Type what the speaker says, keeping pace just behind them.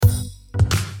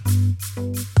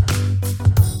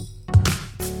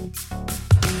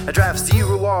I draft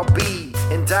 0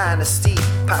 RB in Dynasty.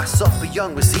 Pass up a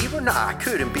young receiver? Nah,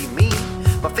 couldn't be me.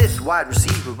 My 5th wide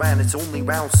receiver and it's only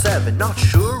round 7. Not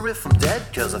sure if I'm dead,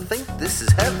 cause I think this is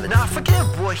heaven. Now forget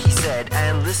what he said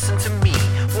and listen to me.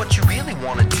 What you really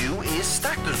wanna do is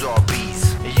stack those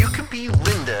RBs. You can be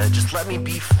Linda, just let me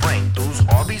be frank. Those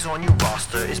RBs on your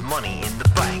roster is money in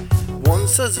the bank. One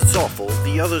says it's awful,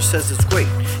 the other says it's great.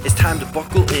 It's time to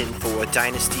buckle in for a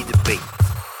dynasty debate.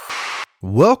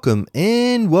 Welcome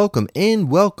in,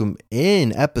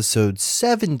 episode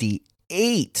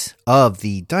 78 of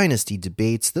the Dynasty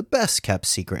Debates, the best kept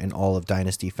secret in all of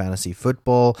Dynasty Fantasy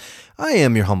Football. I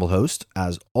am your humble host,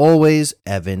 as always,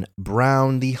 Evan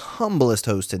Brown, the humblest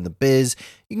host in the biz.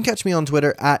 You can catch me on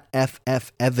Twitter at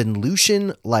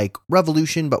FFEvanlution, like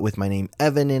Revolution, but with my name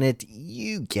Evan in it.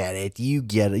 You get it. You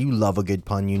love a good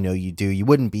pun. You know you do. You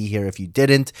wouldn't be here if you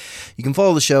didn't. You can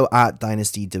follow the show at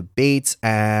Dynasty Debates,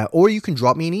 or you can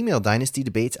drop me an email,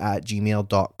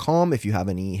 dynastydebates@gmail.com. If you have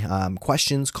any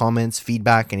questions, comments,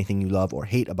 feedback, anything you love or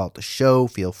hate about the show,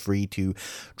 feel free to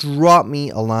drop me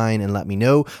a line and let me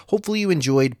know. Hopefully you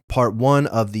enjoyed part 1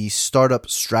 of the startup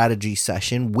strategy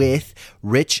session with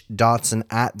Rich Dotson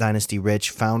at Dynasty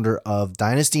Rich, founder of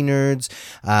Dynasty Nerds,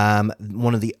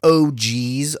 one of the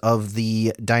OGs of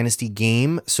the Dynasty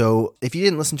game. So if you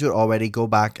didn't listen to it already, go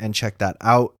back and check that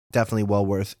out. Definitely well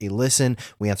worth a listen.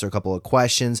 We answer a couple of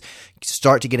questions,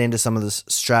 start to get into some of the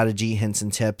strategy hints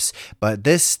and tips. But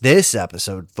this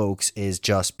episode, folks, is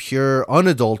just pure,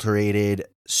 unadulterated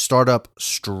startup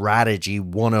strategy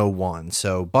 101.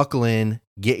 So buckle in,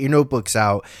 get your notebooks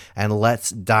out, and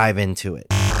let's dive into it.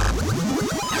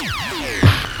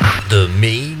 The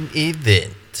main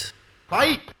event.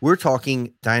 Fight! We're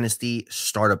talking Dynasty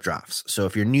startup drafts. So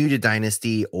if you're new to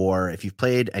Dynasty, or if you've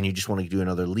played and you just want to do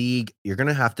another league, you're going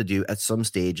to have to do at some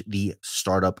stage the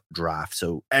startup draft.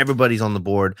 So everybody's on the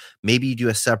board. Maybe you do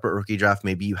a separate rookie draft.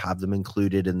 Maybe you have them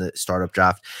included in the startup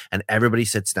draft, and everybody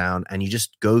sits down and you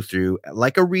just go through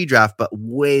like a redraft, but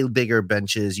way bigger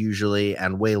benches usually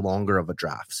and way longer of a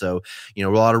draft. So, a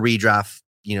lot of redraft,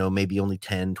 maybe only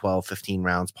 10, 12, 15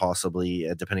 rounds,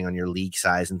 possibly, depending on your league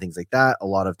size and things like that. A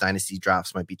lot of dynasty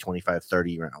drafts might be 25,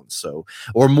 30 rounds,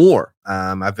 or more.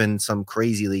 I've been some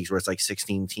crazy leagues where it's like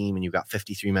 16 team and you've got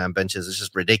 53-man benches. It's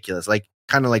just ridiculous.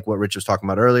 Kind of like what Rich was talking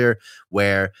about earlier,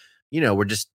 where we're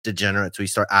just degenerates. We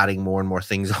start adding more and more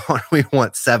things on. We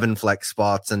want 7 flex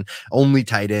spots and only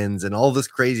tight ends and all this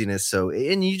craziness.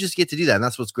 And you just get to do that. And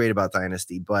that's what's great about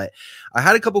Dynasty. But I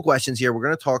had a couple questions here we're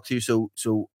going to talk to. So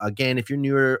again, if you're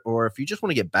newer or if you just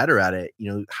want to get better at it,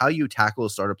 how you tackle a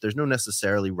startup, there's no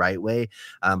necessarily right way,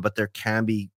 but there can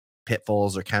be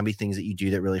pitfalls. There can be things that you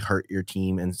do that really hurt your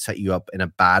team and set you up in a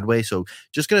bad way. So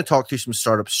just going to talk through some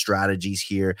startup strategies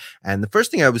here. And the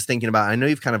first thing I was thinking about, I know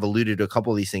you've kind of alluded to a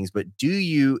couple of these things, but do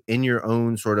you, in your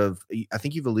own sort of, I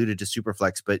think you've alluded to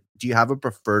Superflex, but do you have a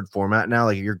preferred format now,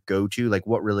 like your go-to, like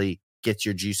what really gets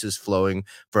your juices flowing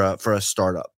for a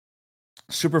startup?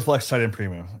 Superflex tight end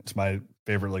premium. It's my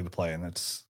favorite league to play in.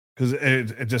 That's because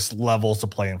it just levels the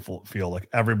playing field. Like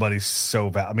everybody's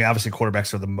so obviously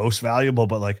quarterbacks are the most valuable,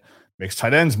 but like makes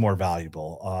tight ends more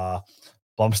valuable.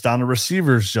 Bumps down the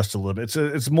receivers just a little bit.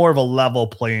 It's more of a level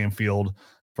playing field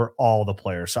for all the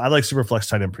players. So I like Superflex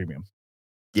tight end premium.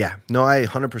 Yeah, no, I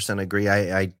 100% agree.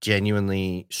 I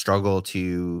genuinely struggle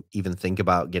to even think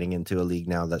about getting into a league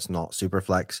now that's not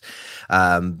Superflex.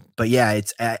 But yeah,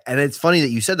 it's funny that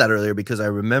you said that earlier, because I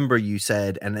remember you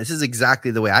said, and this is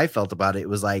exactly the way I felt about it. It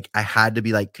was like I had to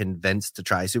be like convinced to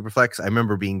try Superflex. I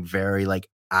remember being very like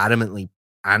adamantly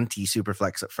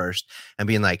anti-Superflex at first and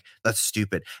being like, that's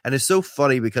stupid. And it's so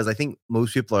funny because I think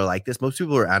most people are like this. Most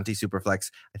people are anti-Superflex.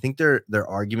 I think their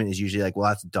argument is usually like, well,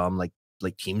 that's dumb. Like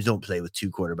teams don't play with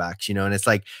 2 quarterbacks, and it's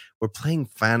like, we're playing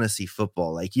fantasy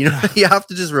football. Like, you have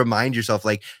to just remind yourself,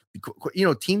 like,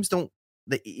 teams don't,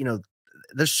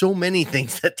 there's so many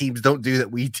things that teams don't do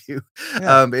that we do.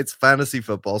 Yeah. It's fantasy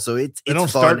football. So they don't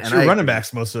start 2 running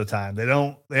backs most of the time. They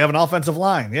have an offensive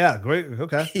line. Yeah. Great.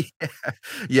 Okay.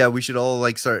 Yeah. We should all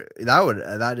start.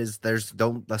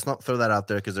 Let's not throw that out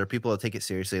there, because there are people that take it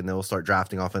seriously and they will start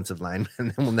drafting offensive linemen,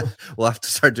 and then we'll have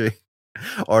to start doing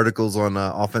articles on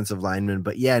offensive linemen.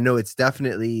 But yeah, no, it's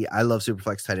definitely, I love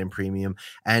Superflex tight end premium.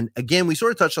 And again, we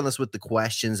sort of touched on this with the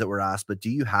questions that were asked, but do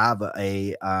you have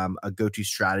a go-to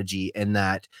strategy in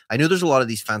that? I know there's a lot of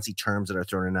these fancy terms that are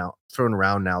thrown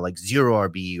around now, like 0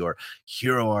 RB or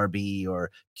hero RB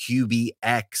or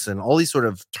QBX and all these sort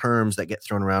of terms that get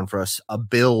thrown around for us, a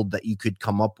build that you could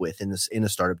come up with in a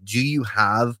startup. Do you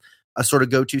have a sort of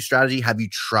go-to strategy? Have you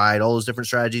tried all those different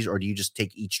strategies, or do you just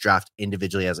take each draft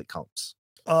individually as it comes?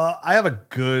 I have a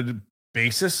good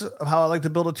basis of how I like to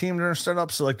build a team during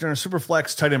startup. So like during a super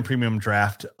flex tight end premium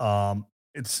draft,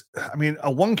 it's, I mean, a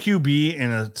 1 QB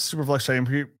in a super flex tight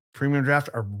end premium draft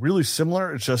are really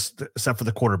similar. It's just, except for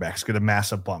the quarterbacks get a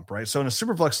massive bump, right? So in a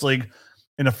super flex league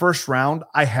in the first round,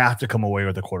 I have to come away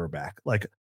with a quarterback. Like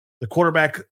the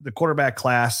quarterback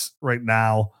class right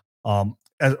now, or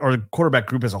the quarterback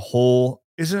group as a whole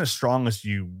isn't as strong as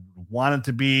you want it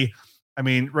to be. I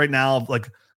mean, right now, like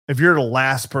if you're the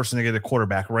last person to get a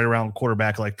quarterback, right around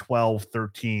quarterback like 12,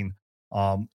 13,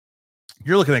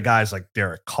 you're looking at guys like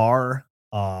Derek Carr.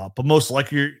 But most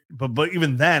likely, but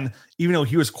even then, even though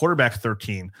he was quarterback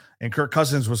 13 and Kirk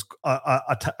Cousins was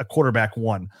a quarterback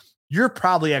 1, you're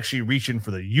probably actually reaching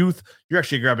for the youth. You're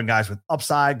actually grabbing guys with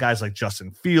upside, guys like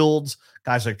Justin Fields,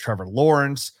 guys like Trevor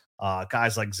Lawrence,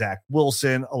 guys like Zach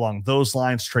Wilson, along those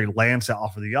lines, Trey Lance that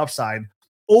offer the upside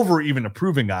over even a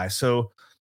proven guy. So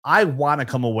I want to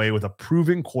come away with a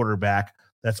proven quarterback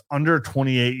that's under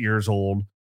 28 years old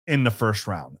in the first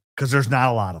round, because there's not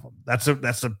a lot of them. That's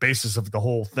the basis of the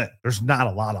whole thing. There's not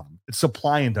a lot of them. It's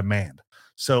supply and demand.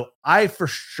 So I for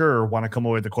sure want to come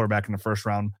away with the quarterback in the first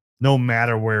round, no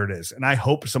matter where it is. And I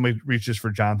hope somebody reaches for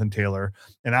Jonathan Taylor.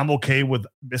 And I'm okay with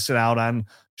missing out on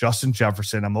Justin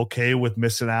Jefferson. I'm okay with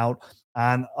missing out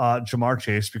on Jamar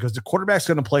Chase, because the quarterback's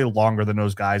going to play longer than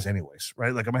those guys anyways,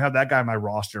 right? Like I'm going to have that guy on my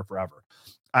roster forever.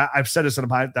 I've said this on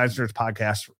the Dynasty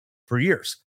podcast for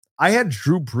years. I had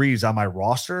Drew Brees on my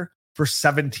roster for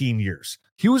 17 years.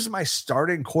 He was my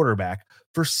starting quarterback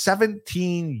for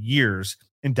 17 years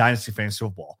in Dynasty Fantasy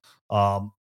Football.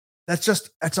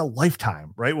 That's a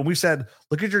lifetime, right? When we said,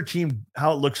 look at your team,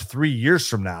 how it looks 3 years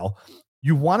from now,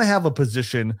 you want to have a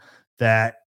position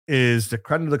that is the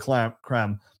creme de la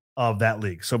creme of that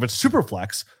league. So if it's super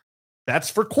flex, that's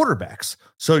for quarterbacks.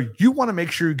 So you want to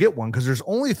make sure you get one, because there's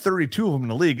only 32 of them in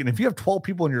the league. And if you have 12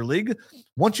 people in your league,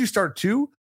 once you start 2,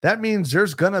 that means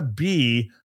there's going to be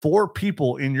 4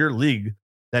 people in your league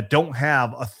that don't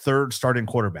have a third starting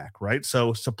quarterback, right?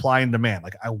 So supply and demand.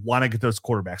 Like I want to get those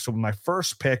quarterbacks. So with my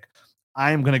first pick,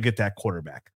 I am going to get that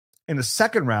quarterback. In the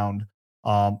second round,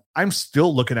 I'm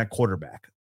still looking at quarterback.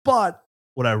 But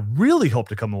what I really hope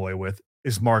to come away with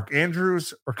is Mark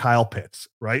Andrews or Kyle Pitts,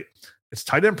 right? It's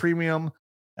tight end premium.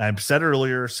 I've said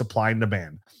earlier, supply and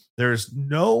demand. There's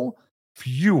no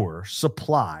fewer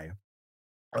supply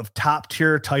of top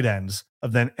tier tight ends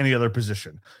than any other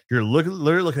position. You're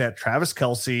literally looking at Travis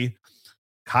Kelce,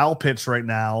 Kyle Pitts right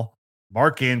now,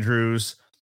 Mark Andrews,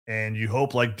 and you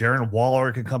hope like Darren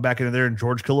Waller can come back into there and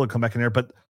George Kittle come back in there.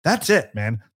 But that's it,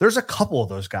 man. There's a couple of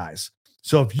those guys.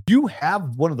 So if you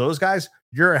have one of those guys,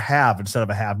 you're a have instead of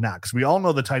a have not. Because we all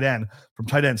know the tight end from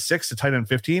tight end 6 to tight end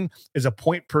 15 is a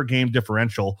point per game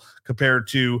differential compared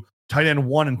to tight end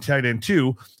 1 and tight end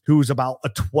 2, who's about a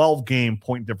 12-game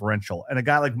point differential. And a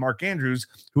guy like Mark Andrews,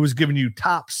 who was giving you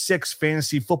top 6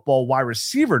 fantasy football wide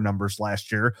receiver numbers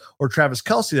last year, or Travis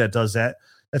Kelce that does that,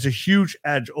 that's a huge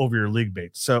edge over your league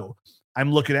mate. So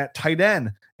I'm looking at tight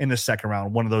end in the second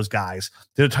round, one of those guys.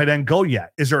 Did a tight end go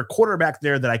yet? Is there a quarterback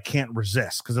there that I can't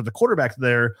resist? Because if the quarterback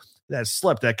there that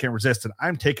slipped that I can't resist, and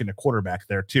I'm taking a quarterback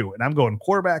there too. And I'm going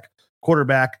quarterback.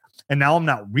 And now I'm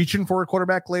not reaching for a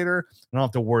quarterback later. I don't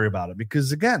have to worry about it.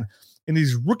 Because again, in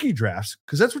these rookie drafts,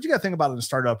 because that's what you got to think about in the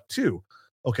startup too.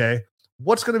 Okay.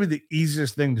 What's going to be the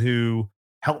easiest thing to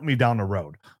help me down the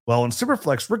road? Well, in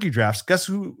Superflex rookie drafts, guess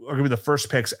who are going to be the first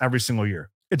picks every single year?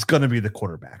 It's going to be the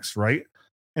quarterbacks, right?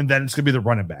 And then it's going to be the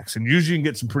running backs. And usually you can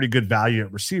get some pretty good value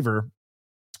at receiver.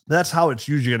 That's how it's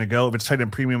usually going to go. If it's tight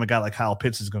end premium, a guy like Kyle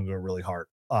Pitts is going to go really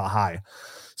high.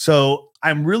 So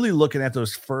I'm really looking at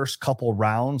those first couple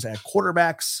rounds at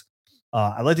quarterbacks.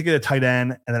 I like to get a tight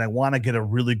end, and then I want to get a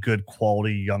really good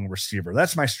quality young receiver.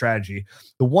 That's my strategy.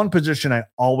 The one position I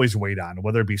always wait on,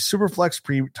 whether it be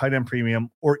Superflex tight end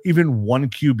premium or even 1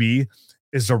 QB,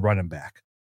 is the running back.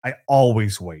 I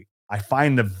always wait. I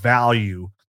find the value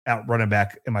at running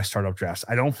back in my startup drafts.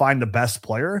 I don't find the best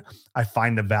player. I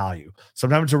find the value.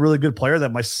 Sometimes it's a really good player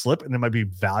that might slip and there might be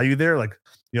value there. Like,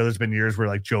 there's been years where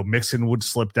like Joe Mixon would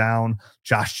slip down,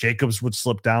 Josh Jacobs would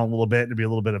slip down a little bit, and there'd be a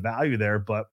little bit of value there.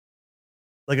 But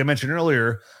like I mentioned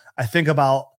earlier, I think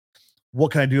about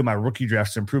what can I do in my rookie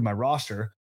drafts to improve my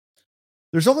roster.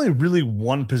 There's only really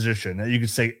one position that you could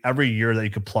say every year that you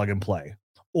could plug and play,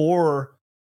 or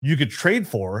you could trade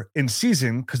for in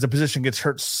season because the position gets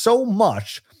hurt so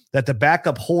much that the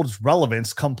backup holds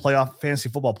relevance come fantasy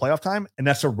football playoff time, and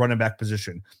that's a running back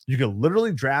position. You could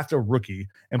literally draft a rookie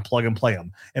and plug and play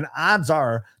him. And odds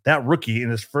are that rookie in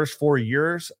his first 4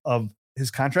 years of his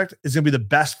contract is going to be the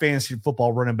best fantasy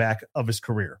football running back of his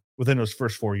career within those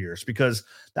first 4 years, because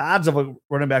the odds of a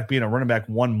running back being a running back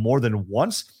one more than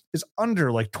once is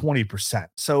under like 20%.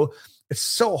 So it's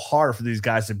so hard for these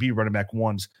guys to be running back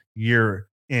ones year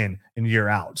in and year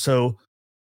out. So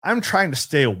I'm trying to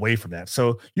stay away from that.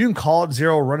 So you can call it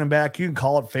zero running back. You can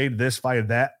call it fade this, fade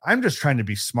that. I'm just trying to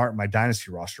be smart in my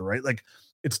dynasty roster, right? Like,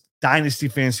 it's dynasty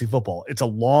fantasy football. It's a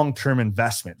long-term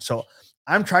investment. So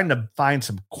I'm trying to find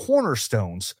some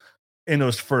cornerstones in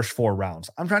those first 4 rounds.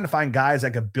 I'm trying to find guys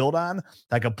I can build on,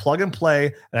 that I can plug and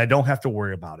play, and I don't have to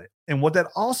worry about it. And what that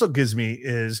also gives me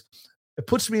is it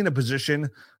puts me in a position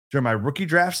during my rookie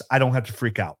drafts, I don't have to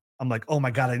freak out. I'm like, oh my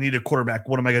God, I need a quarterback.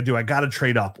 What am I going to do? I got to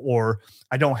trade up, or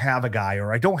I don't have a guy,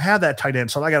 or I don't have that tight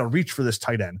end. So I got to reach for this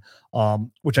tight end,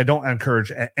 which I don't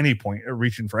encourage at any point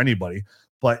reaching for anybody.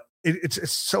 But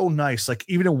it's so nice. Like,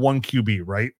 even in one QB,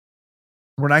 right?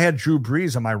 When I had Drew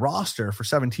Brees on my roster for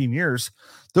 17 years,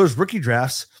 those rookie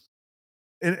drafts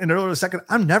in earlier second,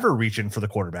 I'm never reaching for the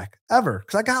quarterback ever,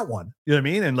 because I got one. You know what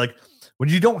I mean? And like, when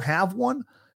you don't have one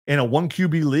in a 1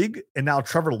 QB league, and now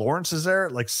Trevor Lawrence is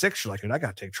there, like 6, you're like, I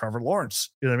got to take Trevor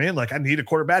Lawrence. You know what I mean? Like, I need a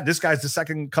quarterback. This guy's the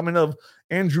second coming of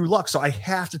Andrew Luck. So I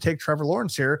have to take Trevor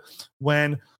Lawrence here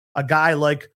when a guy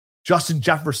like Justin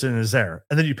Jefferson is there,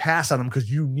 and then you pass on him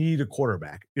because you need a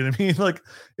quarterback. You know what I mean? Like,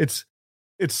 it's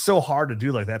so hard to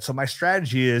do like that. So my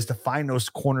strategy is to find those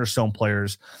cornerstone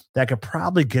players that could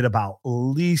probably get about at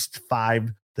least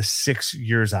 5 to 6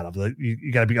 years out of it.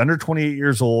 You got to be under 28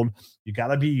 years old. You got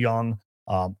to be young.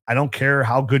 I don't care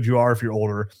how good you are if you're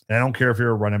older, and I don't care if you're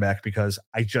a running back, because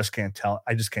I just can't tell.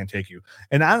 I just can't take you.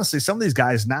 And honestly, some of these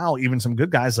guys now, even some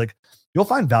good guys, like, you'll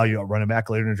find value at running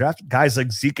back later in the draft. Guys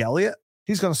like Zeke Elliott,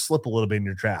 he's going to slip a little bit in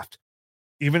your draft.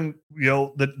 Even,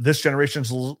 this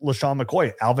generation's LaShawn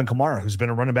McCoy, Alvin Kamara, who's been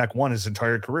a running back one his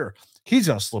entire career, he's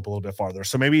going to slip a little bit farther.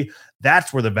 So maybe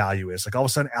that's where the value is. Like, all of a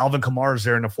sudden, Alvin Kamara's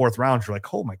there in the 4th round. You're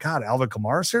like, oh my God, Alvin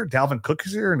Kamara's here? Dalvin Cook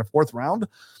is here in the 4th round?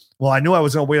 Well, I knew I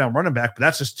was going to wait on running back, but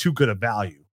that's just too good a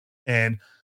value. And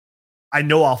I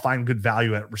know I'll find good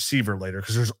value at receiver later,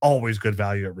 because there's always good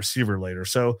value at receiver later.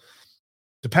 So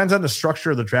depends on the structure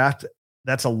of the draft.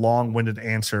 That's a long-winded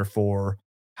answer for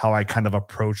how I kind of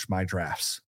approach my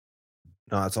drafts.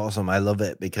 No, that's awesome. I love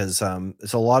it, because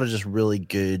it's a lot of just really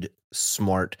good,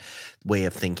 smart way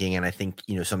of thinking. And I think,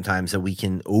 sometimes that we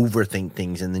can overthink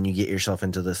things, and then you get yourself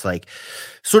into this, like,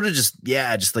 sort of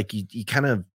just like you kind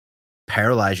of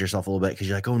paralyze yourself a little bit, because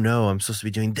you're like, oh no, I'm supposed to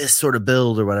be doing this sort of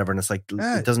build or whatever. And it's like,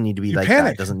 it doesn't need to be like panic.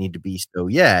 That. It doesn't need to be so.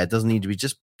 Yeah, it doesn't need to be.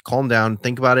 Just calm down,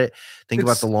 think about it, think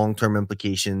about the long-term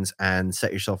implications, and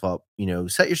set yourself up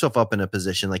in a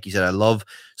position. Like you said, I love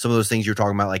some of those things you're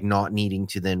talking about, like not needing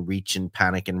to then reach and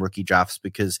panic in rookie drafts,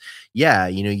 because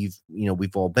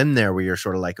we've all been there where you're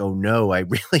sort of like, oh no, I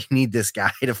really need this guy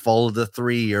to fall to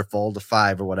 3 or fall to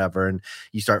 5 or whatever. And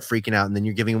you start freaking out, and then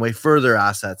you're giving away further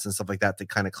assets and stuff like that to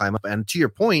kind of climb up. And to your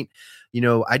point,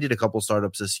 I did a couple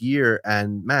startups this year,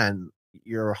 and man,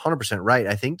 you're 100% right.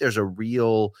 I think there's a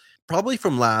real, probably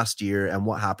from last year and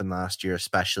what happened last year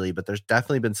especially, but there's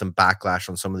definitely been some backlash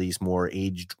on some of these more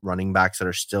aged running backs that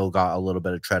are still got a little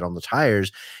bit of tread on the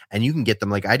tires, and you can get them.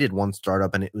 Like, I did one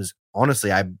startup, and it was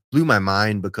honestly, I blew my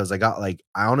mind, because I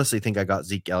honestly think I got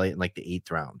Zeke Elliott in like the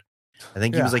 8th round. I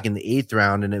think he was like in the 8th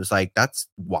round, and it was like, that's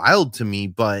wild to me,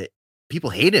 but people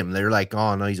hate him. They're like,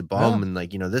 oh no, he's a bum, and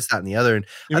like, this, that, and the other. And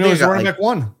I think he's running back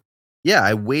one. Yeah,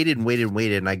 I waited,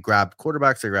 and I grabbed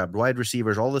quarterbacks, I grabbed wide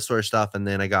receivers, all this sort of stuff, and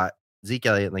then I got Zeke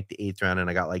Elliott in like the 8th round, and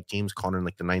I got like James Conner in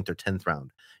like the 9th or 10th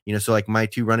round. So like my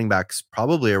 2 running backs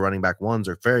probably are running back ones,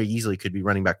 or very easily could be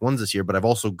running back ones this year. But I've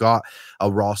also got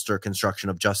a roster construction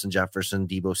of Justin Jefferson,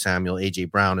 Deebo Samuel, AJ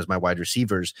Brown as my wide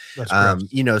receivers.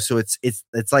 So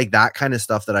it's like that kind of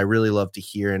stuff that I really love to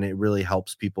hear, and it really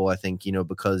helps people, I think,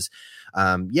 because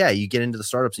you get into the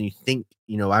startups and you think,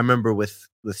 I remember with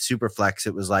Superflex,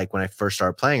 it was like when I first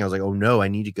started playing, I was like, oh no, I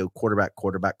need to go quarterback.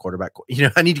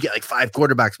 I need to get like 5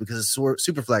 quarterbacks because it's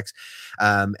Superflex.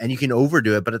 And you can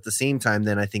overdo it. But at the same time,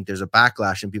 then I think there's a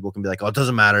backlash, and people can be like, oh, it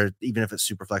doesn't matter. Even if it's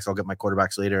Superflex, I'll get my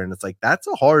quarterbacks later. And it's like, that's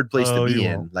a hard place to be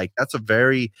in. Like, that's a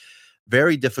very,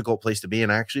 very difficult place to be.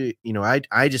 And actually,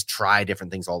 I just try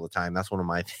different things all the time. That's one of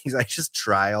my things. I just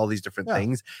try all these different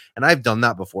things. And I've done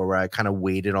that before, where I kind of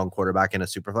waited on quarterback in a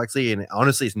Superflex league. And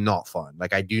honestly, it's not fun.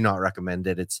 Like, I do not recommend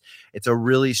it. It's a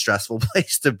really stressful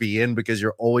place to be in, because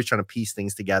you're always trying to piece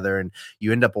things together, and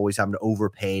you end up always having to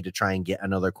overpay to try and get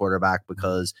another quarterback,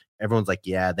 because everyone's like,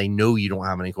 yeah, they know you don't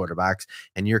have any quarterbacks,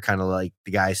 and you're kind of like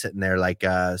the guy sitting there like,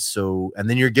 and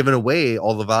then you're giving away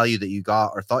all the value that you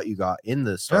got or thought you got in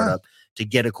the startup to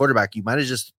get a quarterback, you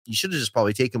should have just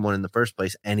probably taken one in the first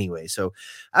place anyway. So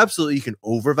absolutely you can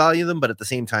overvalue them, but at the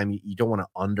same time, you don't want to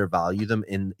undervalue them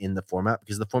in the format,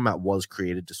 because the format was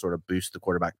created to sort of boost the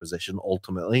quarterback position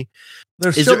ultimately.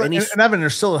 There's still, and Evan,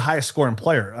 there's still the highest scoring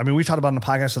player. I mean, we talked about in the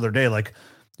podcast the other day, like,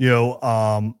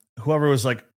 whoever was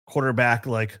like quarterback,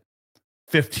 like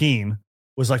 15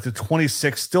 was like the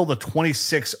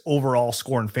 26 overall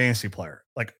scoring fantasy player,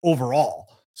 like overall.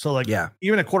 So like,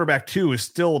 even a quarterback 2 is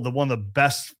still one of the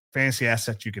best fantasy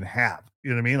assets you can have.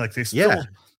 You know what I mean? Like they still,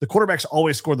 the quarterbacks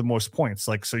always score the most points.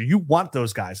 Like, so you want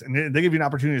those guys, and they give you an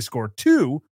opportunity to start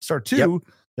two.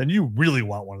 Then you really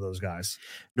want one of those guys.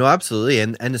 No, absolutely.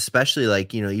 And especially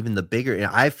like, even the bigger,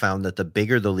 I've found that the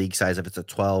bigger the league size, if it's a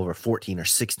 12 or 14 or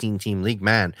 16 team league,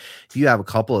 man, if you have a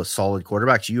couple of solid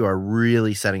quarterbacks, you are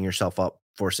really setting yourself up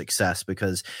for success.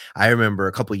 Because I remember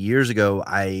a couple of years ago,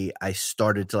 I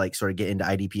started to like sort of get into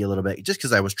IDP a little bit, just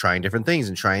because I was trying different things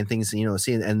and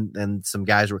seeing, and some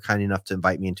guys were kind enough to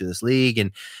invite me into this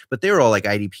league, but they were all like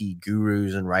IDP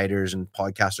gurus and writers and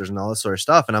podcasters and all this sort of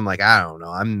stuff. And I'm like, I don't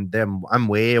know, I'm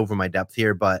way over my depth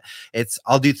here, but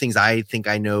I'll do things I think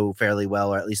I know fairly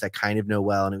well, or at least I kind of know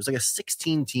well. And it was like a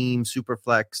 16 team super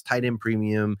flex tight end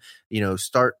premium,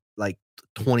 start like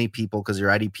 20 people because you're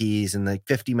IDPs and like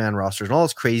 50-man rosters and all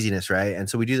this craziness, right? And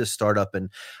so we do this startup, and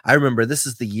I remember this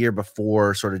is the year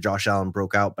before sort of Josh Allen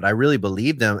broke out, but I really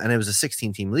believed him, and it was a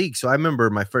 16-team league. So I remember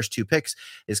my first 2 picks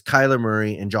is Kyler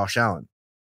Murray and Josh Allen,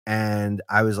 and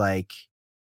I was like,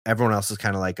 everyone else is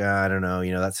kind of like, I don't know,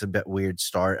 that's a bit weird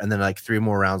start. And then like 3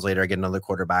 more rounds later, I get another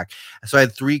quarterback. So I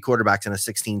had 3 quarterbacks in a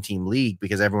 16-team league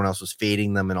because everyone else was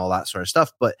fading them and all that sort of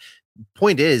stuff. But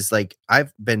point is, like,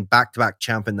 I've been back-to-back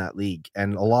champ in that league.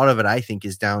 And a lot of it, I think,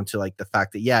 is down to like the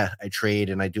fact that, I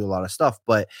trade and I do a lot of stuff,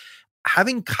 but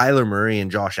having Kyler Murray and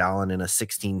Josh Allen in a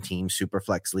 16-team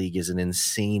Superflex league is an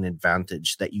insane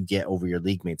advantage that you get over your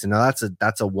league mates. And now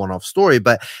that's a one-off story,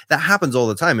 but that happens all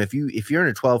the time. If you're in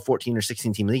a 12, 14, or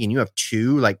 16-team league and you have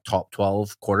 2 like top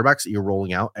 12 quarterbacks that you're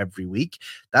rolling out every week,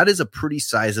 that is a pretty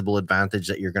sizable advantage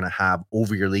that you're going to have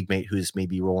over your league mate who's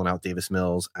maybe rolling out Davis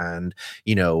Mills and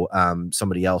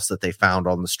somebody else that they found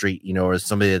on the street, or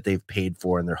somebody that they've paid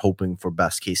for and they're hoping for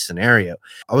best case scenario.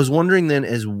 I was wondering then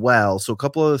as well, so a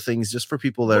couple other things just for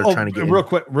people that are trying to get real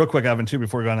quick, Evan, too,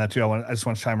 before we go on that too, I just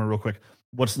want to chime in real quick.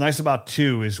 What's nice about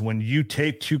 2 is when you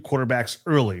take 2 quarterbacks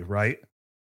early, right?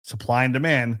 Supply and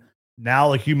demand. Now,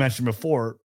 like you mentioned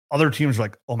before, other teams are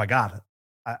like, oh my God,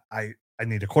 I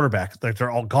need a quarterback. Like they're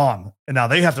all gone. And now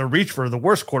they have to reach for the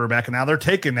worst quarterback. And now they're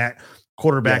taking that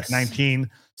quarterback 19.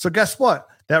 So guess what?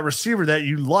 That receiver that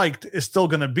you liked is still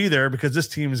going to be there because this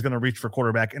team is going to reach for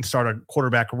quarterback and start a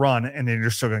quarterback run. And then you're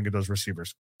still going to get those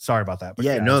receivers. Sorry about that. But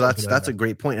that's a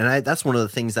great point. And that's one of the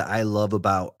things that I love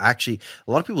about, actually,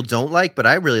 a lot of people don't like, but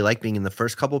I really like being in the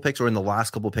first couple of picks or in the last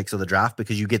couple of picks of the draft,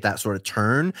 because you get that sort of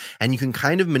turn and you can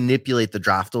kind of manipulate the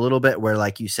draft a little bit where,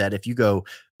 like you said, if you go,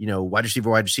 wide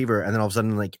receiver, and then all of a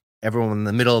sudden, like, everyone in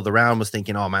the middle of the round was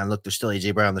thinking, oh man, look, there's still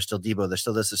AJ Brown, there's still Debo, there's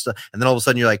still this, and then all of a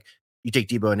sudden you're like, you take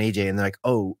Debo and AJ and they're like,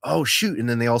 oh shoot. And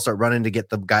then they all start running to get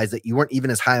the guys that you weren't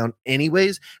even as high on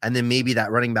anyways. And then maybe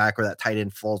that running back or that tight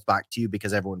end falls back to you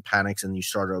because everyone panics and you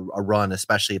start a run,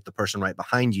 especially if the person right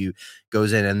behind you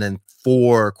goes in and then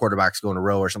 4 quarterbacks go in a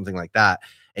row or something like that.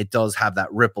 It does have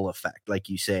that ripple effect, like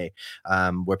you say,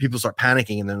 where people start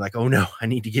panicking and they're like, oh no, I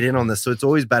need to get in on this. So it's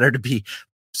always better to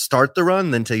start the run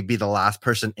than to be the last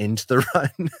person into the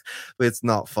run. But it's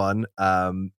not fun.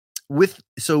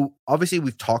 So obviously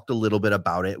we've talked a little bit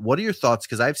about it. What are your thoughts?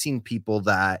 Because I've seen people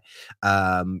that,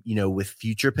 with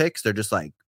future picks, they're just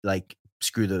like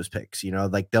screw those picks,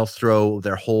 like they'll throw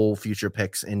their whole future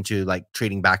picks into like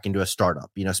trading back into a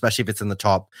startup, especially if it's in the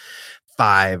top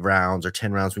 5 rounds or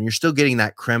 10 rounds when you're still getting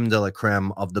that creme de la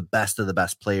creme of the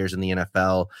best players in the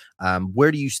NFL.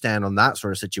 Where do you stand on that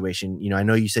sort of situation? I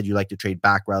know you said you like to trade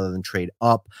back rather than trade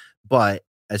up, but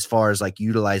as far as like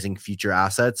utilizing future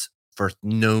assets for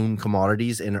known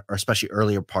commodities or especially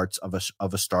earlier parts of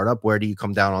a startup, where do you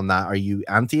come down on that? Are you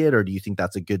anti it, or do you think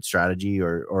that's a good strategy,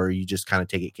 or you just kind of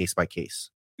take it case by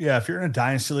case? Yeah, if you're in a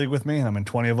dynasty league with me, and I'm in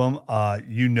 20 of them, I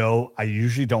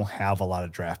usually don't have a lot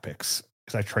of draft picks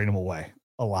because I trade them away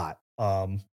a lot.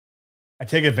 I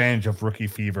take advantage of rookie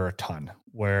fever a ton,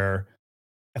 where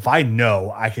if I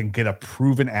know I can get a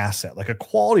proven asset, like a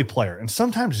quality player, and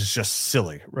sometimes it's just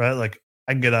silly, right? Like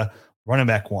I can get a running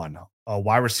back 1, a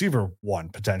wide receiver 1,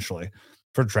 potentially.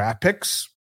 For draft picks,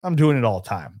 I'm doing it all the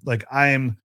time. Like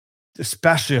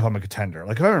especially if I'm a contender.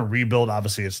 Like if I'm in a rebuild,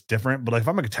 obviously it's different, but like if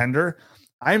I'm a contender,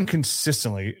 I am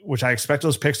consistently, which I expect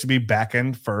those picks to be back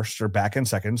end first or back end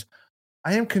seconds,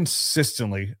 I am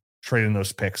consistently trading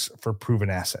those picks for proven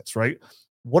assets, right?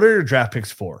 what are your draft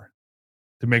picks for?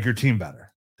 To make your team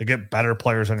better, to get better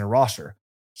players on your roster.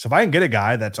 So if I can get a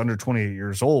guy that's under 28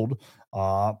 years old,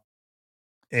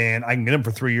 and I can get him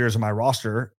for 3 years on my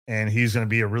roster, and he's going to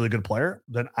be a really good player,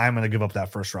 then I'm going to give up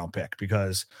that first round pick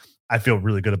because I feel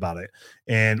really good about it.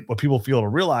 And what people fail to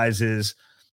realize is,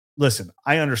 listen,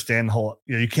 I understand the whole,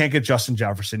 you can't get Justin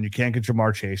Jefferson, you can't get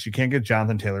Jamar Chase, you can't get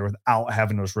Jonathan Taylor without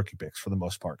having those rookie picks for the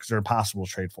most part, because they're impossible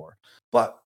to trade for.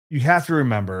 But you have to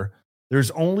remember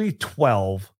there's only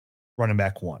 12 running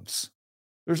back ones.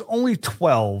 There's only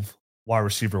 12 wide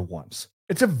receiver ones.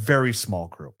 It's a very small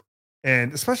group.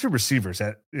 And especially receivers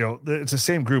that, it's the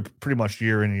same group pretty much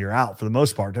year in and year out for the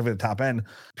most part, definitely at the top end.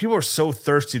 People are so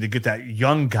thirsty to get that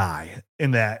young guy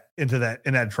in that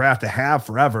draft to have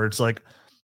forever. It's like,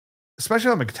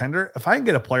 especially on a contender, if I can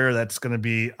get a player that's going to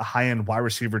be a high-end wide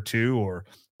receiver 2 or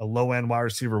a low-end wide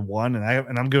receiver 1,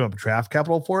 and I'm giving up draft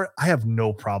capital for it, I have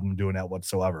no problem doing that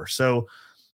whatsoever. So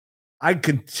I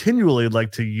continually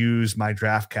like to use my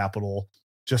draft capital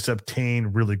just to obtain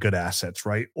really good assets,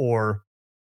 right? Or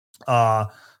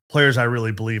players I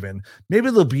really believe in. Maybe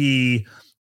they'll be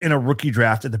in a rookie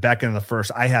draft at the back end of the first.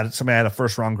 Somebody had a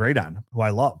first round grade on who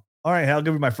I love. All right, I'll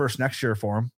give you my first next year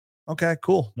for him. Okay,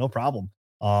 cool, no problem.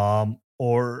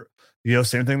 Or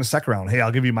same thing in the second round. Hey,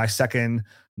 I'll give you my second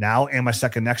now and my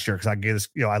second next year because I gave this.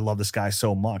 I love this guy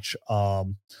so much.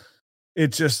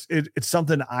 It's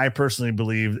something I personally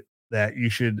believe that you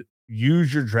should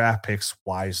use your draft picks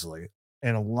wisely.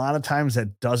 And a lot of times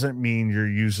that doesn't mean you're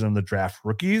using them to draft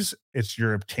rookies. It's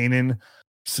you're obtaining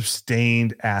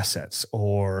sustained assets,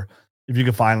 or if you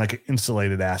can find like an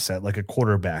insulated asset, like a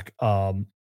quarterback. I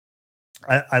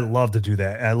love to do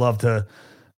that. I love to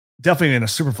definitely in a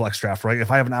super flex draft, right? If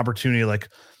I have an opportunity, like,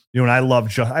 and I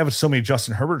have so many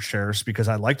Justin Herbert shares because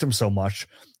I liked him so much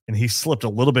and he slipped a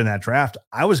little bit in that draft.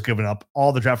 I was giving up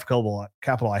all the draft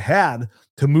capital I had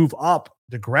to move up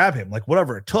to grab him, like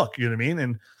whatever it took, you know what I mean?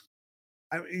 And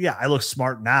I look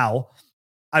smart now.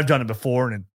 I've done it before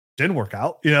and it didn't work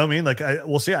out. You know what I mean? Like,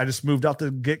 we'll see. I just moved up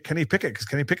to get Kenny Pickett because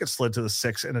Kenny Pickett slid to the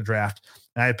 6 in a draft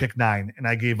and I had picked 9 and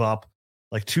I gave up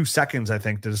like 2 seconds, I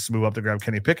think, to just move up to grab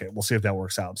Kenny Pickett. We'll see if that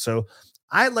works out. So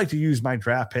I like to use my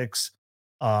draft picks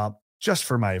just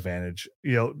for my advantage,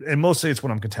 and mostly it's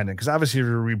when I'm contending because obviously if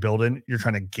you're rebuilding, you're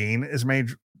trying to gain as many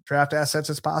draft assets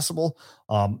as possible.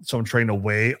 So I'm trading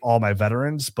away all my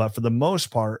veterans, but for the most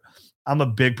part, I'm a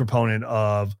big proponent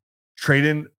of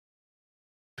trading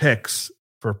picks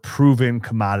for proven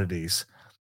commodities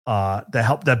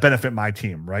that benefit my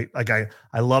team, right? Like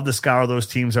I love to scour those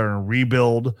teams that are in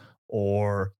rebuild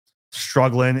or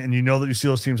struggling, and that you see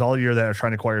those teams all year that are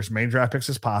trying to acquire as many draft picks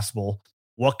as possible.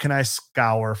 What can I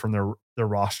scour from their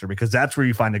roster? Because that's where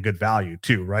you find a good value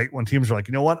too, right? When teams are like,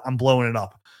 you know what, I'm blowing it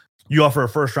up. You offer a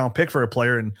first round pick for a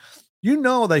player and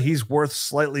that he's worth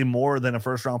slightly more than a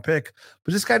first round pick,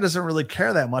 but this guy doesn't really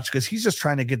care that much because he's just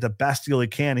trying to get the best deal he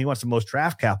can. He wants the most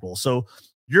draft capital. So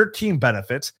your team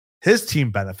benefits, his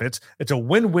team benefits. It's a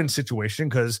win-win situation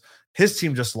because his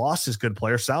team just lost his good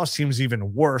player. Sal's team's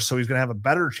even worse. So he's going to have a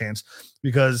better chance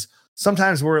because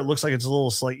sometimes where it looks like it's a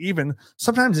little slight even,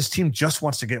 sometimes this team just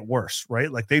wants to get worse,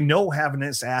 right? Like they know having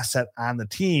this asset on the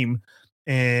team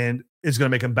and it's going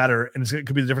to make them better. And it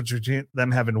could be the difference between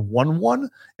them having 1-1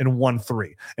 and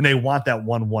 1-3. And they want that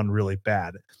 1-1 really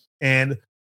bad. And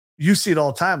you see it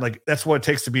all the time. Like that's what it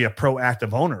takes to be a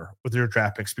proactive owner with your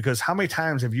draft picks, because how many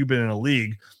times have you been in a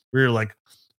league where you're like,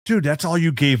 dude, that's all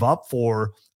you gave up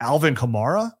for Alvin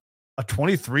Kamara, a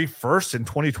 23 first in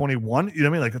 2021. You know what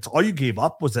I mean? Like that's all you gave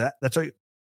up was that. That's all.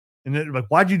 And then, like,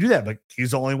 why'd you do that? Like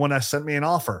he's the only one that sent me an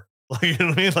offer. Like, you know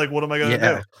what I mean? Like, what am I going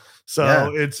to do?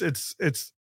 So it's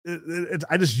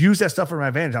I just use that stuff for my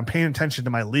advantage. I'm paying attention to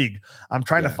my league. I'm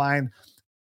trying to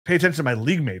pay attention to my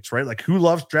league mates, right? Like who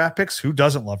loves draft picks, who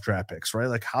doesn't love draft picks, right?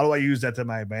 Like how do I use that to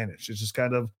my advantage? It's just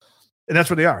kind of, and that's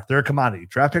what they are. They're a commodity.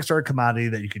 Draft picks are a commodity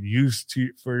that you can use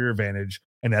for your advantage.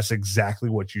 And that's exactly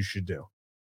what you should do.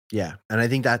 Yeah. And I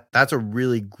think that's a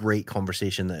really great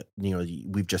conversation that,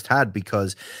 we've just had,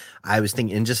 because I was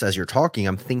thinking, and just as you're talking,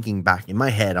 I'm thinking back in my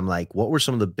head, I'm like, what were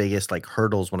some of the biggest like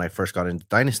hurdles when I first got into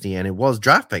Dynasty? And it was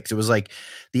draft picks. It was like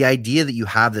the idea that you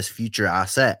have this future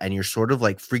asset and you're sort of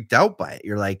like freaked out by it.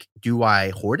 You're like, do I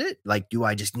hoard it? Like, do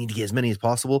I just need to get as many as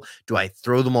possible? Do I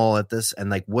throw them all at this? And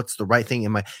like, what's the right thing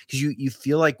in my, because you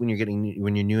feel like when you're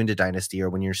new into Dynasty, or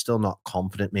when you're still not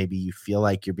confident, maybe you feel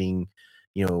like you're being,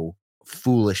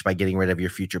 foolish by getting rid of your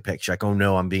future picks. You're like, oh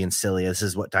no, I'm being silly. This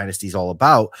is what Dynasty is all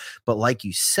about. But like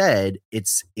you said,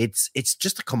 it's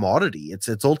just a commodity. It's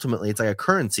ultimately, it's like a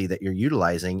currency that you're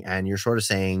utilizing, and you're sort of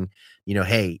saying,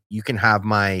 hey, you can have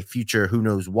my future who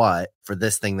knows what for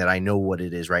this thing that I know what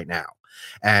it is right now.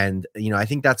 And, I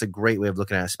think that's a great way of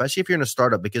looking at it, especially if you're in a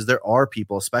startup, because there are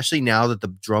people, especially now that the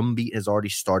drumbeat has already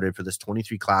started for this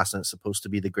 23 class and it's supposed to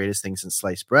be the greatest thing since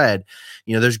sliced bread.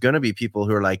 There's going to be people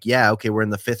who are like, yeah, okay, we're in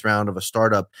the 5th round of a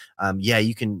startup. Yeah,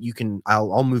 you can,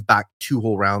 I'll move back 2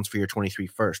 whole rounds for your 23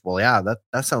 first. Well, yeah,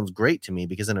 that sounds great to me,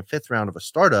 because in a 5th round of a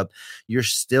startup, you're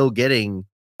still getting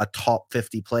a top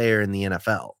 50 player in the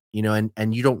NFL,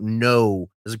 and you don't know,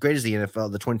 as great as the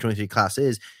NFL, the 2023 class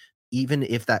is, even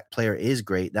if that player is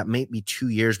great, that may be 2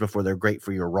 years before they're great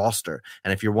for your roster.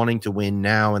 And if you're wanting to win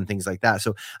now and things like that.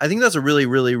 So I think that's a really,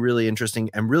 really, really interesting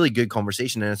and really good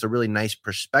conversation. And it's a really nice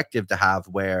perspective to have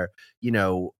where,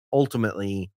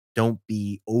 ultimately don't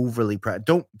be overly,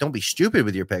 don't be stupid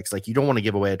with your picks. Like, you don't want to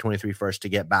give away a 23 first to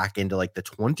get back into like the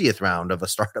 20th round of a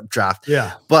startup draft.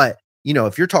 Yeah. But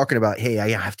if you're talking about, hey, I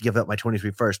have to give up my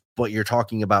 23 first, but you're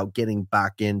talking about getting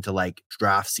back into like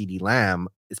draft CeeDee Lamb,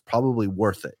 it's probably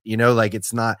worth it. Like,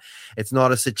 it's not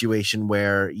a situation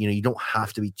where, you don't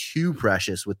have to be too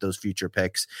precious with those future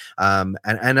picks. And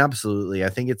absolutely, I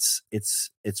think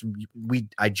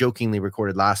I jokingly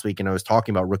recorded last week and I was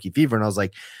talking about rookie fever, and I was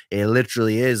like, it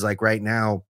literally is like right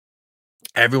now,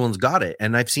 everyone's got it.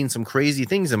 And I've seen some crazy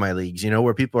things in my leagues,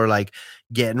 where people are like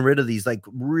getting rid of these like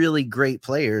really great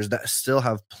players that still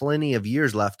have plenty of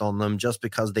years left on them just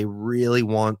because they really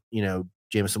want,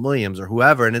 Jameson Williams or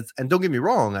whoever. And don't get me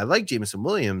wrong, I like Jameson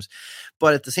Williams,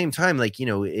 but at the same time, like, it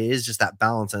is just that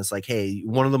balance. And it's like, hey,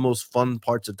 one of the most fun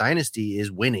parts of Dynasty is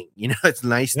winning. It's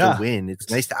nice to win. It's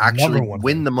nice to actually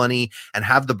win the money and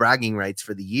have the bragging rights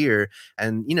for the year.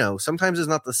 And, sometimes it's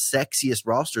not the sexiest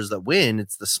rosters that win.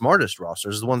 It's the smartest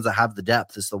rosters, the ones that have the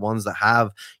depth. It's the ones that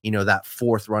have, that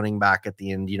 4th running back at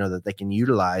the end, that they can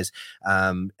utilize,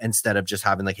 instead of just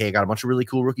having like, hey, I got a bunch of really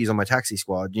cool rookies on my taxi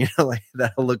squad, like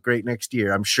that'll look great next year,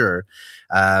 I'm sure.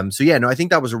 So yeah, no, I think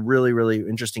that was a really, really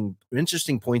interesting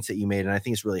points that you made. And I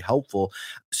think it's really helpful.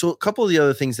 So a couple of the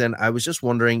other things then, I was just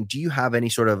wondering, do you have any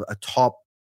sort of a top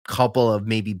couple of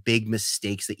maybe big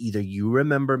mistakes that either you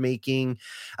remember making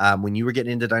when you were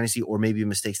getting into Dynasty, or maybe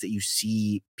mistakes that you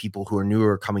see people who are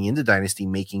newer coming into Dynasty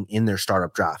making in their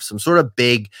startup drafts? Some sort of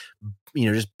big,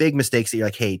 just big mistakes that you're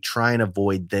like, hey, try and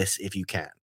avoid this if you can.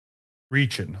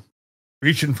 Reaching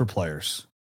for players.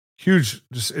 Huge.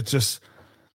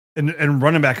 And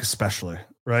running back especially,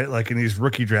 right? Like in these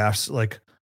rookie drafts, like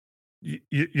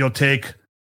you'll take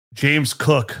James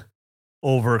Cook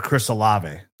over Chris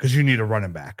Olave because you need a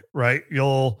running back, right?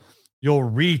 You'll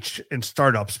reach in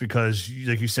startups because,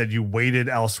 like you said, you waited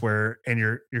elsewhere and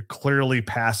you're clearly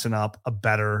passing up a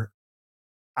better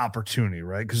opportunity,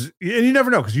 right? And you never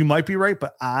know, because you might be right,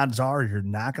 but odds are you're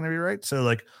not going to be right. So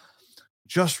like,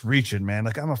 just reaching, man.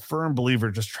 Like, I'm a firm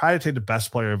believer, just try to take the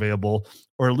best player available,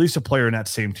 or at least a player in that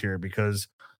same tier, because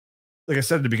like I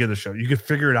said at the beginning of the show, you could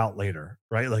figure it out later,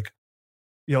 right? Like,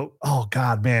 oh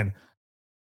God, man,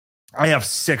 I have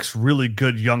 6 really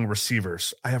good young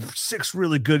receivers. And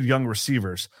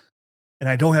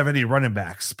I don't have any running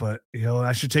backs, but I'm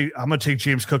going to take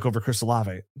James Cook over Chris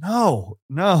Olave. No.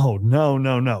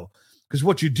 Because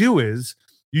what you do is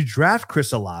you draft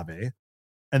Chris Olave,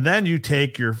 and then you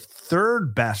take your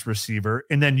 3rd best receiver,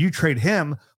 and then you trade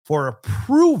him for a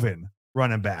proven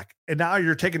running back. And now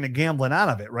you're taking the gambling out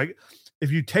of it, right?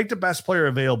 If you take the best player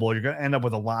available, you're going to end up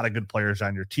with a lot of good players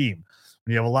on your team.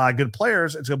 When you have a lot of good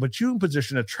players, it's going to put you in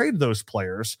position to trade those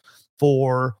players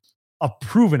for a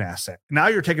proven asset. Now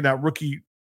you're taking that rookie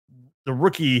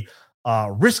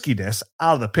riskiness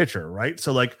out of the picture, right?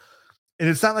 So like, and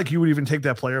it's not like you would even take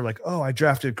that player like, oh, I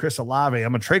drafted Chris Olave,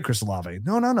 I'm going to trade Chris Olave.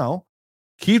 No.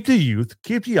 Keep the youth,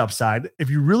 keep the upside.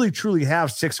 If you really truly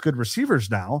have 6 good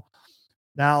receivers now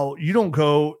you don't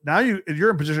go, you're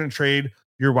in position to trade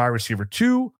your wide receiver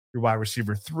 2, your wide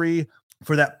receiver 3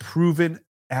 for that proven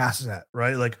asset,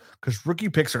 right? Like, because rookie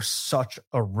picks are such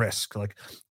a risk. Like,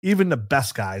 even the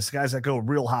best guys that go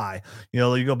real high,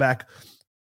 you go back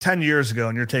 10 years ago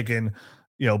and you're taking,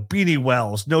 Beanie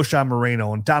Wells, Noshawn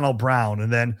Moreno, and Donald Brown.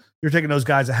 And then you're taking those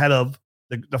guys ahead of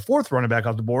the 4th running back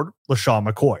off the board,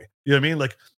 LaShawn McCoy. You know what I mean?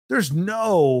 Like, there's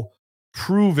no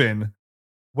proven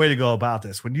way to go about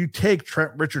this. When you take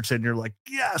Trent Richardson, you're like,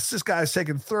 yes, this guy's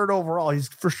taken 3rd overall. He's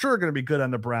for sure going to be good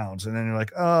on the Browns. And then you're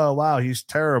like, oh, wow, he's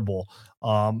terrible.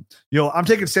 I'm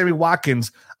taking Sammy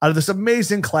Watkins out of this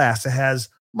amazing class that has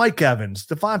Mike Evans,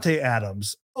 Devontae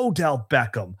Adams, Odell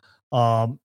Beckham.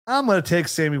 I'm going to take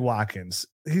Sammy Watkins.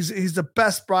 He's the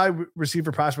best wide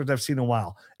receiver prospect I've seen in a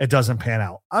while. It doesn't pan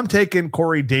out. I'm taking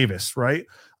Corey Davis, right?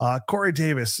 Corey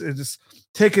Davis is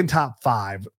taking top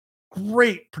 5.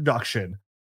 Great production.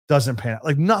 Doesn't pan out.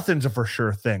 Like, nothing's a for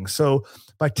sure thing. So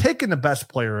by taking the best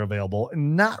player available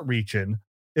and not reaching,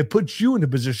 it puts you in a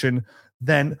position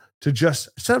than to just,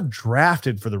 instead of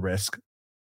drafted for the risk,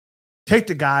 take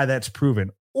the guy that's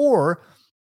proven, or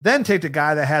then take the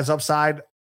guy that has upside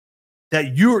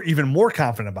that you're even more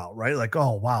confident about, right? Like,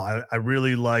 oh wow, I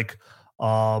really like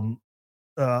I'm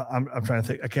trying to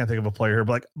think. I can't think of a player here,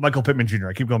 but like Michael Pittman Jr.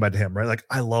 I keep going back to him, right? Like,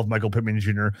 I love Michael Pittman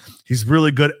Jr. He's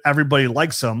really good. Everybody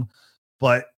likes him,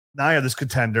 but now I have this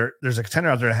contender. There's a contender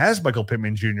out there that has Michael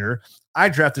Pittman Jr. I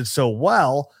drafted so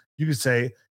well. You could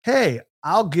say, hey,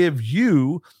 I'll give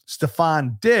you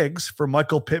Stephon Diggs for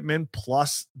Michael Pittman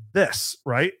plus this,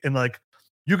 right? And like,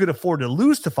 you could afford to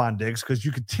lose Stephon Diggs because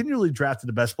you continually drafted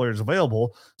the best players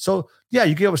available. So yeah,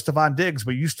 you get with Stephon Diggs,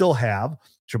 but you still have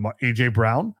AJ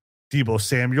Brown, Deebo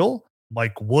Samuel,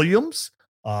 Mike Williams,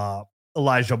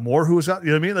 Elijah Moore, who's out, you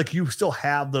know what I mean? Like, you still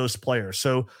have those players.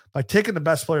 So by taking the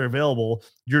best player available,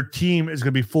 your team is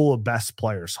going to be full of best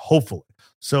players, hopefully.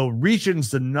 So reaching's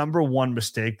the number one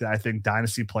mistake that I think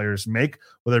dynasty players make,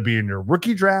 whether it be in your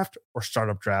rookie draft or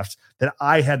startup drafts, that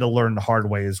I had to learn the hard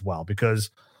way as well, because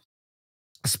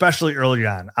especially early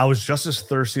on, I was just as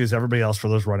thirsty as everybody else for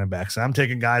those running backs. And I'm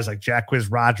taking guys like Jacquizz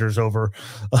Rodgers over,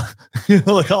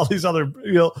 like all these other,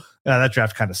 that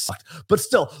draft kind of sucked, but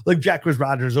still, like Jacquizz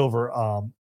Rodgers over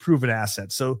proven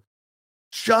assets. So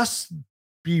just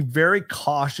be very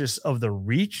cautious of the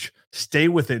reach, stay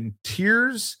within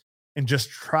tiers, and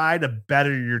just try to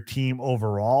better your team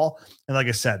overall. And like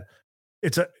I said,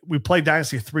 we play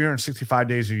Dynasty 365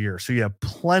 days a year, so you have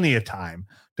plenty of time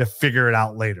to figure it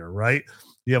out later, right?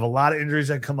 You have a lot of injuries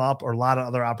that come up, or a lot of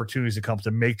other opportunities that come to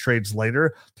make trades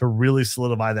later to really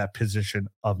solidify that position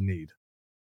of need.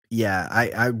 Yeah,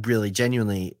 I really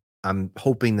genuinely, I'm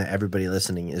hoping that everybody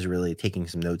listening is really taking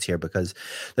some notes here, because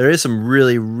there is some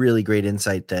really, really great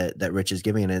insight that Rich is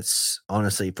giving. And it's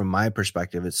honestly, from my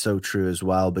perspective, it's so true as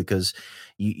well, because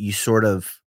you sort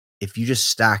of, if you just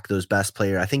stack those best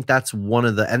players, I think that's one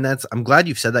of the, and that's, I'm glad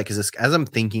you've said that, because as I'm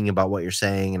thinking about what you're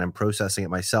saying and I'm processing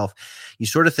it myself, you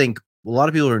sort of think, a lot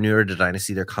of people who are newer to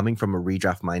Dynasty, they're coming from a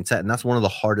redraft mindset. And that's one of the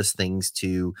hardest things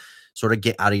to sort of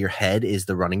get out of your head, is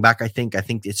the running back. I think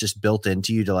it's just built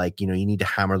into you to, like, you need to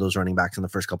hammer those running backs in the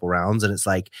first couple rounds. And it's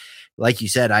like you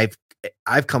said,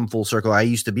 I've come full circle. I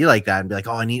used to be like that and be like,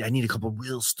 oh, I need a couple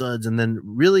real studs. And then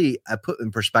really I put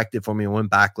in perspective for me. I went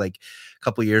back like a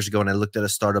couple of years ago and I looked at a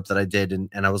startup that I did. And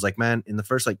I was like, man, in the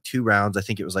first like 2 rounds, I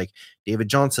think it was like David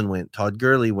Johnson went, Todd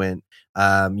Gurley went,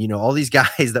 all these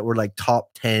guys that were like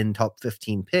top 10, top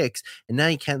 15 picks. And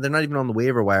now they're not even on the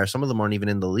waiver wire. Some of them aren't even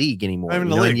in the league anymore.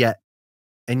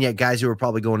 And yet guys who are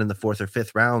probably going in the 4th or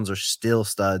 5th rounds are still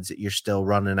studs. You're still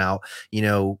running out,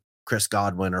 Chris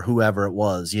Godwin or whoever it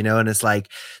was, and it's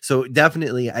like, so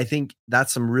definitely, I think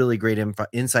that's some really great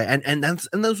insight. And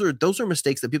those are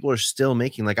mistakes that people are still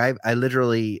making. Like I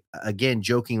literally, again,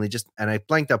 jokingly and I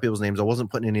blanked out people's names. I wasn't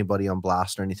putting anybody on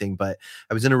blast or anything, but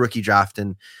I was in a rookie draft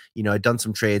and, I'd done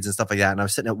some trades and stuff like that. And I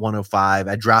was sitting at 105.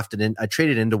 I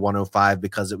traded into 105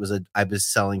 because I was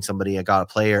selling somebody. I got a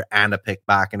player and a pick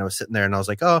back, and I was sitting there and I was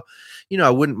like, oh, I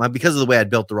wouldn't mind, because of the way I'd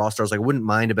built the roster. I was like, I wouldn't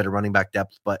mind a bit of running back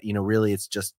depth, but really it's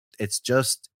just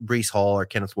Breece Hall or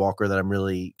Kenneth Walker that I'm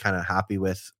really kind of happy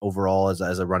with overall as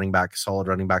a running back, solid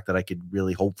running back that I could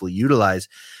really hopefully utilize.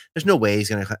 There's no way he's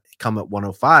going to come at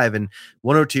 105 and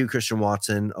 102. Christian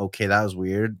Watson. Okay, that was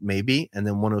weird, maybe. And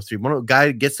then 103.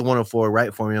 Guy gets to 104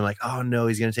 right for me. I'm like, oh no,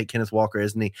 he's going to take Kenneth Walker,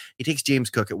 isn't he? He takes James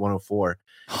Cook at 104.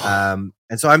 And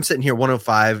so I'm sitting here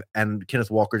 105, and Kenneth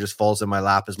Walker just falls in my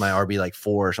lap as my RB like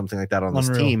 4 or something like that on this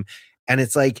team. And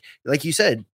it's like you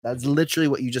said, that's literally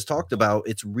what you just talked about.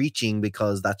 It's reaching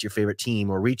because that's your favorite team,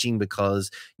 or reaching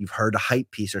because you've heard a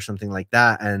hype piece or something like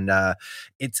that. And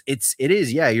it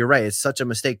is, yeah, you're right. It's such a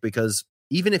mistake, because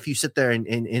even if you sit there and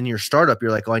in your startup,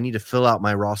 you're like, oh, I need to fill out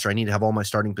my roster. I need to have all my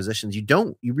starting positions.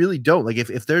 You really don't. Like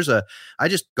if there's I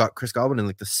just got Chris Godwin in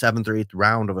like the 7th or 8th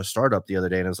round of a startup the other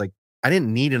day. And I was like, I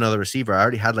didn't need another receiver. I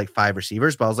already had like 5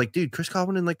 receivers, but I was like, dude, Chris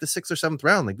Godwin in like the 6th or 7th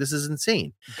round. Like, this is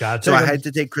insane. So I had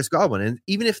to take Chris Godwin. And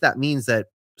even if that means that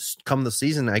come the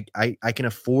season, I can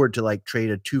afford to like trade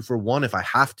a 2-for-1 if I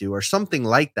have to, or something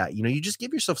like that. You just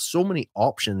give yourself so many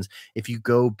options if you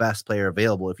go best player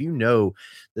available. If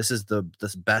this is the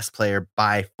best player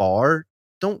by far,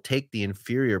 don't take the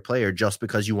inferior player just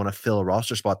because you want to fill a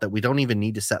roster spot that we don't even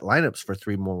need to set lineups for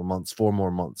 4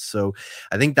 more months. So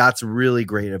I think that's really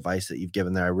great advice that you've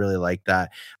given there. I really like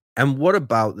that. And what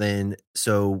about then?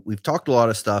 So we've talked a lot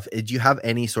of stuff. Did you have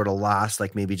any sort of last,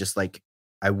 like maybe just like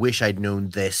I wish I'd known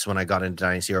this when I got into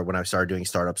Dynasty or when I started doing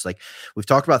startups. Like, we've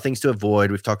talked about things to avoid.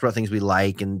 We've talked about things we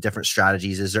like and different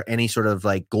strategies. Is there any sort of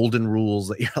like golden rules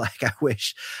that you're like, I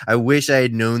wish I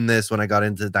had known this when I got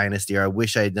into Dynasty, or I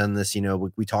wish I had done this,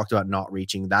 we talked about not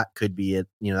reaching. That could be it.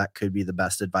 That could be the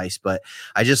best advice. But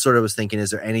I just sort of was thinking, is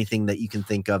there anything that you can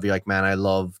think of? You're like, man, I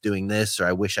love doing this, or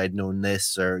I wish I'd known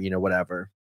this, or,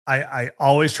 whatever. I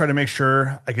always try to make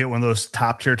sure I get one of those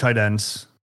top tier tight ends,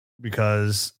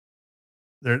 because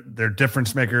they're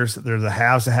difference makers. They're the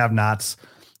haves and have nots.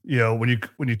 When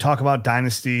you talk about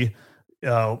Dynasty,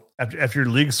 after your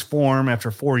leagues form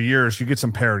after 4 years, you get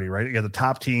some parity, right? You have the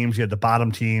top teams, you have the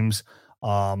bottom teams.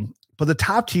 But the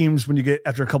top teams, when you get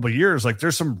after a couple of years, like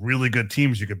there's some really good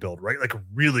teams you could build, right? Like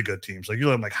really good teams. Like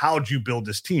I'm like, how'd you build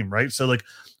this team, right? So like,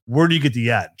 where do you get the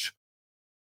edge?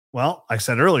 Well, I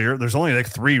said earlier, there's only like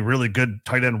 3 really good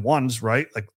tight end ones, right?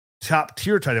 Like top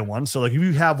tier tight end ones. So like if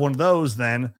you have one of those,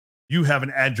 then you have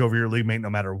an edge over your league mate no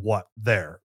matter what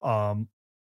there.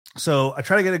 So I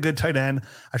try to get a good tight end.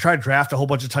 I try to draft a whole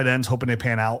bunch of tight ends, hoping they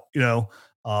pan out.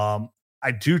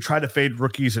 I do try to fade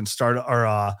rookies and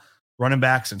running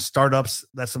backs and startups.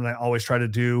 That's something I always try to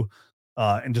do,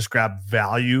 and just grab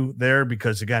value there,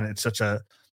 because again, it's such a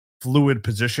fluid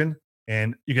position,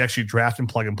 and you can actually draft and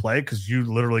plug and play, because you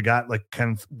literally got like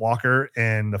Kenneth Walker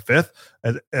in the 5th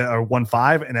or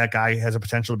 1-5, and that guy has a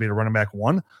potential to be a running back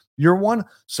 1 year 1.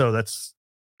 So that's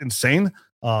insane.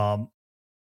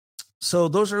 So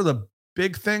those are the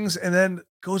big things. And then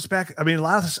goes back. I mean,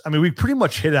 we pretty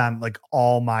much hit on like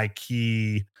all my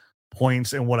key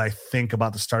points and what I think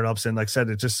about the startups. And like I said,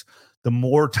 it's just the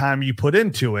more time you put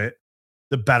into it,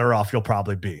 the better off you'll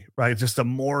probably be, right? Just the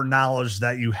more knowledge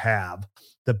that you have,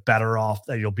 the better off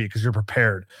that you'll be, because you're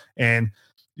prepared and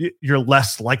you're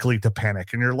less likely to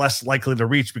panic, and you're less likely to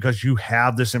reach, because you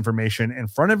have this information in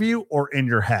front of you or in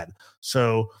your head.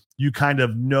 So you kind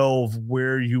of know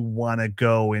where you want to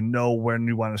go, and know when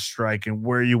you want to strike, and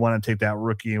where you want to take that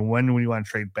rookie, and when you want to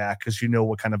trade back, because you know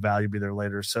what kind of value will be there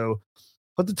later. So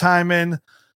put the time in,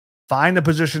 find a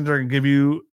position that can give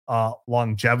you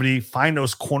longevity, find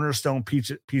those cornerstone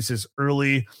pieces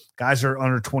early, guys that are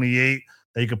under 28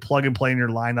 that you can plug and play in your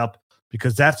lineup,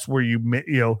 because that's where you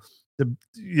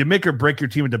make or break your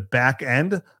team at the back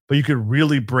end, but you could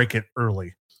really break it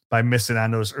early by missing on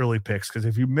those early picks. Because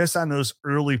if you miss on those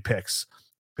early picks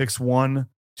 1,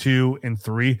 2, and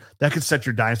 3, that could set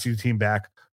your dynasty team back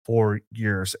for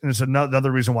years. And it's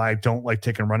another reason why I don't like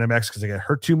taking running backs, because they get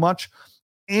hurt too much,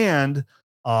 and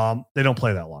they don't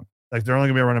play that long. Like they're only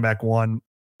gonna be a running back 1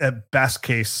 at best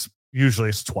case. Usually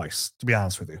it's twice, to be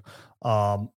honest with you.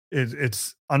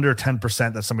 It's under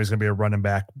 10% that somebody's gonna be a running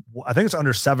back. I think it's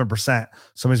under 7%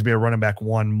 somebody's gonna be a running back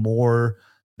 1 more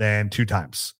than 2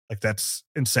 times. Like that's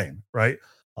insane, right?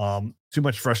 Too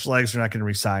much fresh legs, you're not going to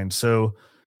resign. So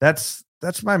that's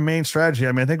my main strategy.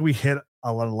 I mean, I think we hit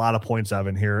a lot of points,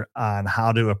 Evan, here on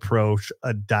how to approach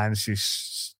a dynasty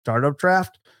startup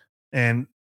draft, and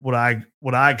what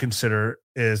I consider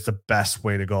is the best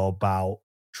way to go about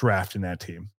drafting that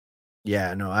team.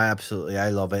 Yeah, no, I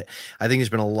love it. I think there's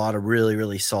been a lot of really,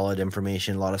 really solid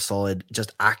information, a lot of solid,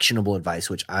 just actionable advice,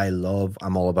 which I love.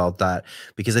 I'm all about that,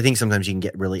 because I think sometimes you can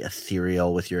get really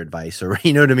ethereal with your advice, or,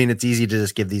 you know what I mean? It's easy to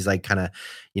just give these like kind of,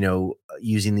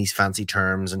 using these fancy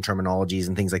terms and terminologies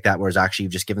and things like that, whereas actually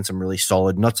you've just given some really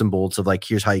solid nuts and bolts of like,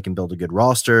 here's how you can build a good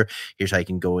roster. Here's how you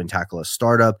can go and tackle a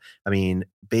startup. I mean,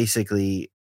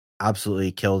 basically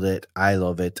absolutely killed it. I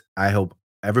love it. I hope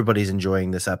everybody's enjoying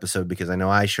this episode, because I know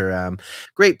I sure am.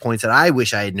 Great points that I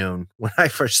wish I had known when I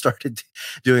first started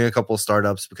doing a couple of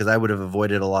startups, because I would have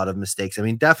avoided a lot of mistakes. I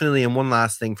mean, definitely. And one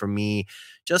last thing for me,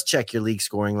 just check your league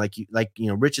scoring. Like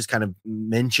Rich has kind of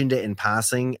mentioned it in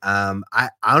passing. I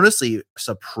honestly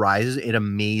it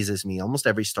amazes me. Almost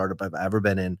every startup I've ever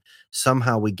been in,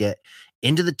 somehow we get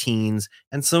into the teens,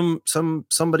 and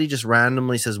somebody just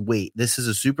randomly says, wait, this is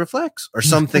a super flex or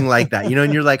something like that,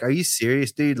 and you're like, are you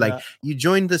serious, dude? Like, you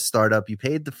joined this startup, you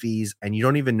paid the fees, and you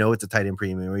don't even know it's a tight end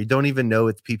premium, or you don't even know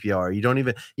it's PPR. You don't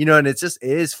even, and it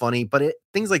is funny, but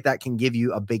things like that can give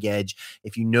you a big edge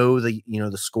if you know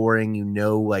the scoring,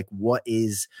 like what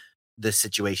is the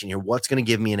situation here, what's going to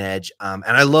give me an edge. And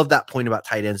I love that point about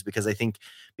tight ends, because I think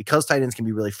because tight ends can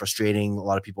be really frustrating, a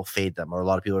lot of people fade them, or a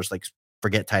lot of people are just like,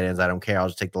 forget tight ends, I don't care, I'll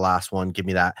just take the last one, give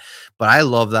me that. But I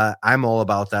love that. I'm all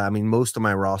about that. I mean, most of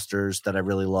my rosters that I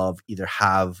really love either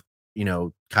have,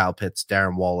 Kyle Pitts,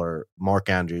 Darren Waller, Mark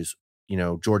Andrews,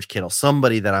 George Kittle,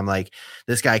 somebody that I'm like,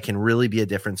 this guy can really be a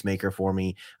difference maker for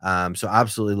me. So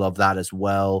absolutely love that as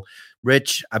well.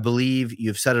 Rich, I believe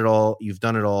you've said it all. You've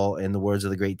done it all. In the words of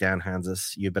the great Dan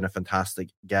Hanzus, you've been a fantastic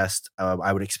guest.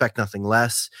 I would expect nothing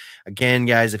less. Again,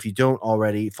 guys, if you don't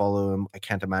already follow him, I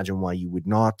can't imagine why you would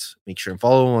not. Make sure and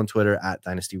follow him on Twitter at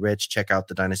Dynasty Rich. Check out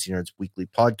the Dynasty Nerds weekly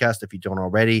podcast if you don't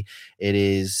already. It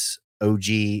is OG.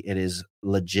 It is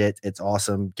legit. It's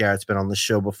awesome. Garrett's been on the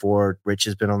show before. Rich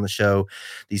has been on the show.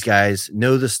 These guys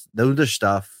know their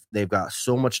stuff. They've got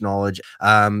so much knowledge.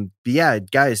 But yeah,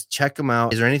 guys, check them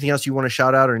out. Is there anything else you want to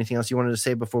shout out or anything else you wanted to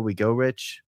say before we go,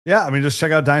 Rich? Yeah, I mean, just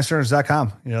check out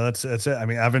dynastynerds.com. That's it. I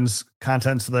mean, Evan's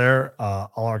content's there.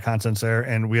 All our content's there.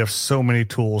 And we have so many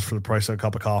tools for the price of a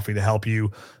cup of coffee to help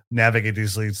you navigate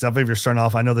these leagues. Definitely if you're starting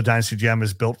off, I know the Dynasty GM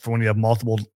is built for when you have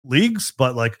multiple leagues,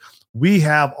 but like we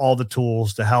have all the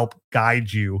tools to help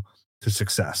guide you to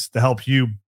success, to help you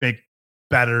make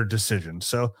better decisions.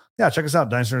 So yeah, check us out,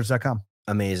 dynastynerds.com.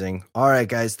 Amazing. All right,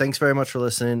 guys. Thanks very much for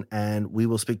listening, and we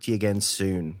will speak to you again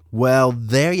soon. Well,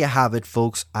 there you have it,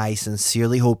 folks. I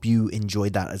sincerely hope you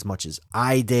enjoyed that as much as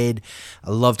I did. I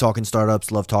love talking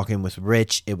startups, love talking with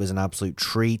Rich. It was an absolute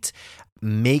treat.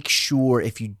 Make sure,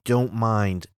 if you don't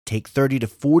mind, take 30 to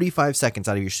 45 seconds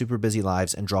out of your super busy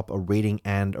lives and drop a rating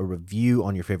and a review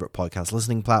on your favorite podcast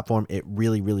listening platform. It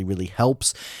really, really, really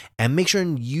helps. And make sure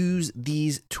and use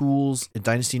these tools,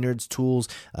 Dynasty Nerds tools,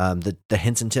 the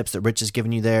hints and tips that Rich has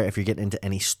given you there. If you're getting into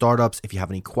any startups, if you have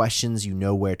any questions, you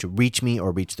know where to reach me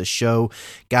or reach the show.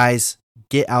 Guys,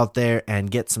 get out there and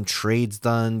get some trades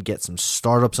done, get some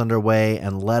startups underway,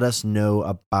 and let us know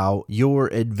about your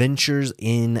adventures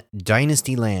in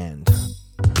Dynasty Land.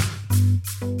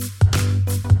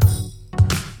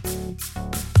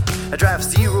 I draft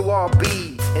 0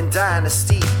 RB in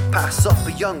Dynasty. Pass up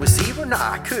a young receiver?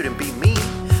 Nah, couldn't be me.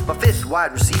 My 5th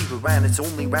wide receiver and it's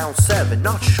only round 7.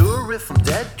 Not sure if I'm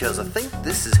dead, cause I think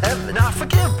this is heaven. Now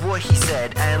forget what he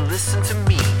said and listen to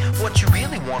me. What you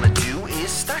really wanna do is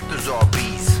stack those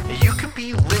RBs. You can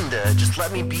be Linda, just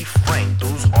let me be frank.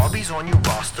 Those RBs on your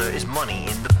roster is money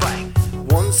in the bank.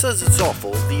 One says it's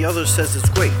awful, the other says it's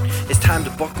great. It's time to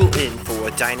buckle in for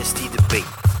a dynasty debate.